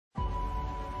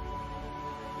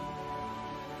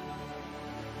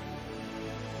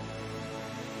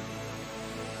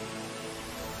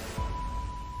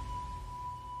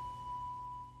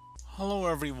Hello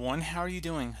everyone, how are you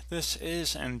doing? This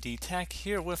is MD Tech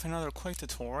here with another quick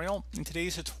tutorial. In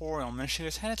today's tutorial, I'm going to show you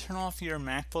guys how to turn off your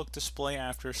MacBook display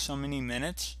after so many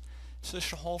minutes. So this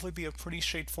should hopefully be a pretty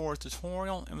straightforward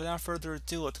tutorial, and without further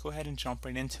ado, let's go ahead and jump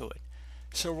right into it.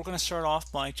 So we're going to start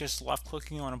off by just left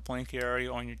clicking on a blank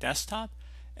area on your desktop,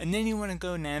 and then you want to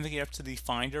go navigate up to the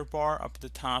Finder bar up at the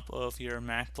top of your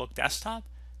MacBook desktop.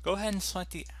 Go ahead and select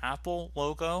the Apple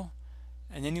logo,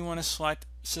 and then you want to select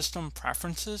System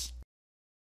Preferences.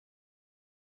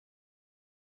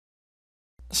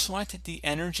 Select the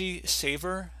Energy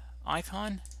Saver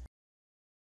icon.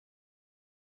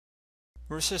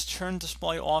 Where it says Turn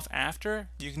Display Off After,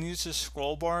 you can use the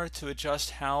scroll bar to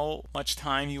adjust how much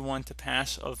time you want to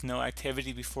pass of no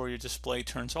activity before your display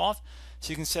turns off. So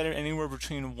you can set it anywhere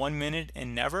between 1 minute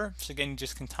and never. So again, you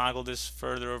just can toggle this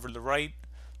further over to the right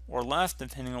or left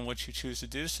depending on what you choose to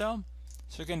do so.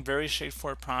 So again, very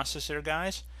straightforward process there,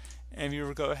 guys. And if you were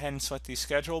to go ahead and select the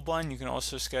schedule button, you can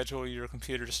also schedule your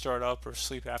computer to start up or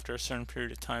sleep after a certain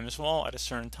period of time as well at a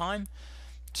certain time.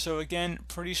 So again,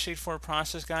 pretty straightforward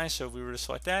process, guys. So if we were to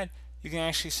select that, you can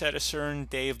actually set a certain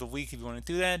day of the week if you want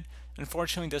to do that.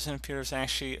 Unfortunately, it doesn't appear there's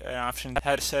actually an option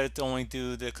how to set it to only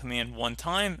do the command one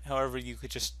time. However, you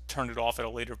could just turn it off at a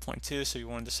later point too. So if you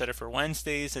wanted to set it for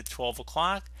Wednesdays at 12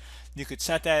 o'clock, you could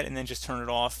set that and then just turn it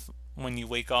off when you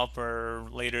wake up or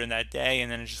later in that day,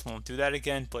 and then it just won't do that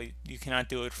again. But you cannot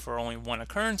do it for only one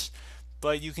occurrence,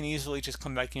 but you can easily just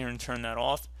come back here and turn that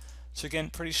off. So again,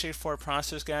 pretty straightforward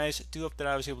process, guys. Do hope that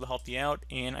I was able to help you out,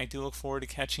 and I do look forward to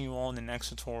catching you all in the next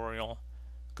tutorial.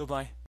 Goodbye.